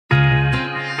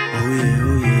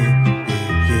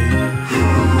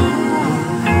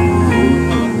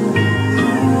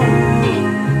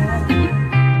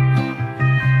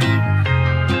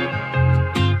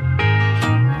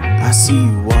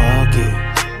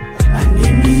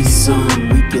some,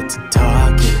 we get to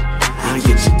talking. I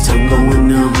get your tongue going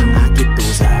numb, I get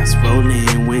those eyes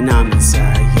rolling when I'm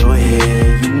inside your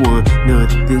head. You want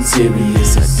nothing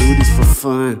serious, I do this for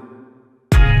fun.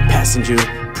 Passenger,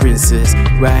 princess,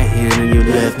 right hand on your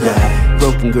left eye.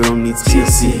 Broken girl needs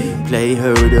TLC, play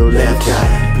her with her left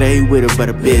eye. Play with her by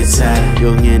the bedside,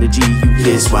 young energy, you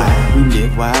guess why. We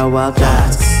live wild, wild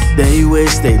lives, they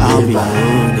wish they lived. I'll be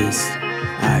honest,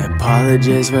 I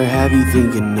apologize for have you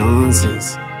thinking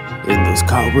nonsense. And those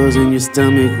cartwheels in your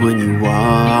stomach when you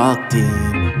walked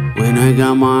in. When I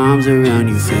got my arms around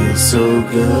you, feel so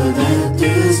good that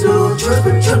there's no choice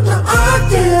but jump the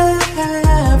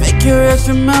octave. Make your ex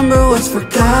remember what's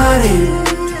forgotten.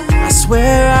 I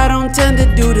swear I don't tend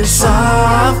to do this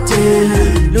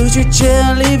often. Lose your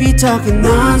chill, leave you talking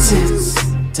nonsense.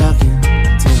 Talking.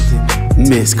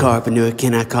 Miss Carpenter,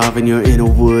 can I carve in your inner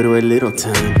wood or a little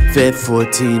time? Fed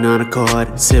 14 on a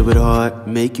card, said with heart,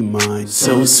 make you mine.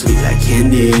 So sweet like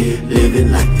candy,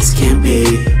 living like this can't be.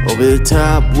 Over the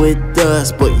top with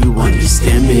us, but you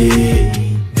understand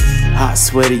me. Hot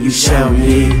sweater, you shout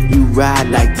me. You ride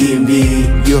like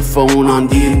DMV. Your phone on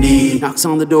D&D. Knocks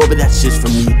on the door, but that's just for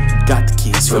me. Got the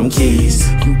keys from Keys.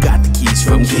 You got the keys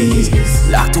from Keys.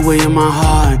 Locked away in my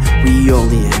heart, we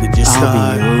only had to just start.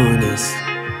 I'll be honest,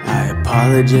 I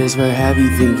apologize for have you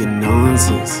thinking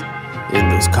nonsense.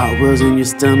 And those cartwheels in your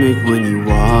stomach when you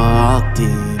walked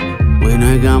in. When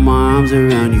I got my arms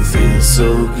around you, feel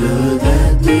so good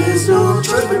that there's no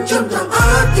choice but jump the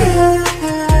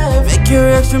octave. Make your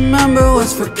ex remember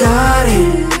what's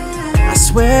forgotten. I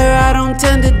swear I don't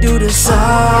tend to do this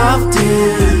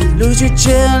often. Lose your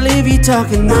chill, leave you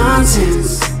talking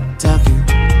nonsense.